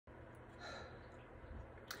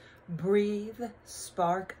Breathe,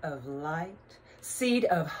 spark of light, seed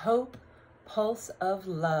of hope, pulse of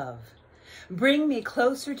love. Bring me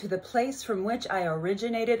closer to the place from which I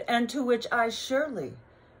originated and to which I surely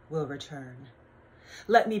will return.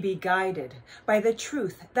 Let me be guided by the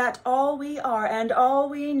truth that all we are and all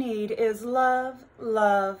we need is love,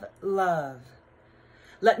 love, love.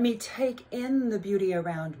 Let me take in the beauty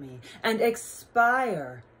around me and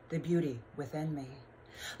expire the beauty within me.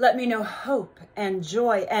 Let me know hope and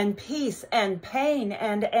joy and peace and pain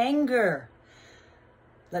and anger.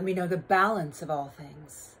 Let me know the balance of all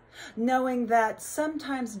things, knowing that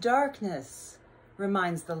sometimes darkness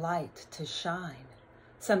reminds the light to shine.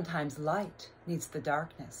 Sometimes light needs the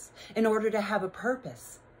darkness in order to have a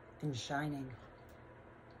purpose in shining.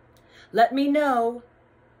 Let me know,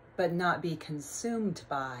 but not be consumed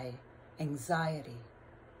by anxiety,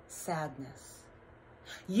 sadness.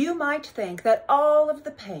 You might think that all of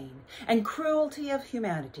the pain and cruelty of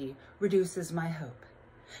humanity reduces my hope.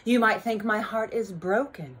 You might think my heart is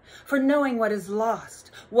broken for knowing what is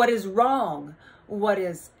lost, what is wrong, what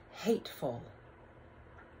is hateful.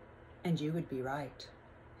 And you would be right.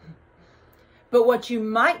 But what you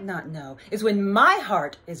might not know is when my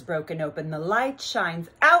heart is broken open, the light shines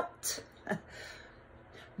out.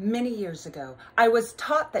 Many years ago, I was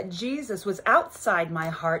taught that Jesus was outside my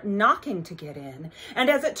heart knocking to get in. And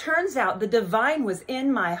as it turns out, the divine was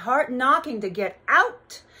in my heart knocking to get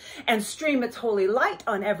out and stream its holy light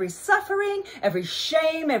on every suffering, every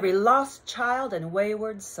shame, every lost child and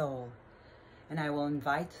wayward soul. And I will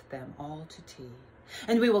invite them all to tea.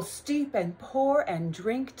 And we will steep and pour and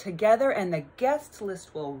drink together, and the guest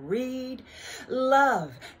list will read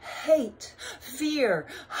love, hate, fear,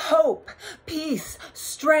 hope, peace,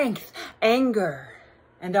 strength, anger,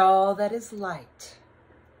 and all that is light.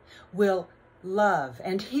 Will love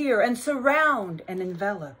and hear and surround and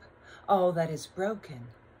envelop all that is broken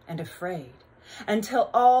and afraid, until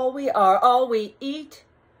all we are, all we eat,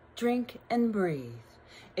 drink, and breathe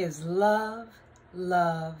is love,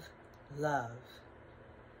 love, love.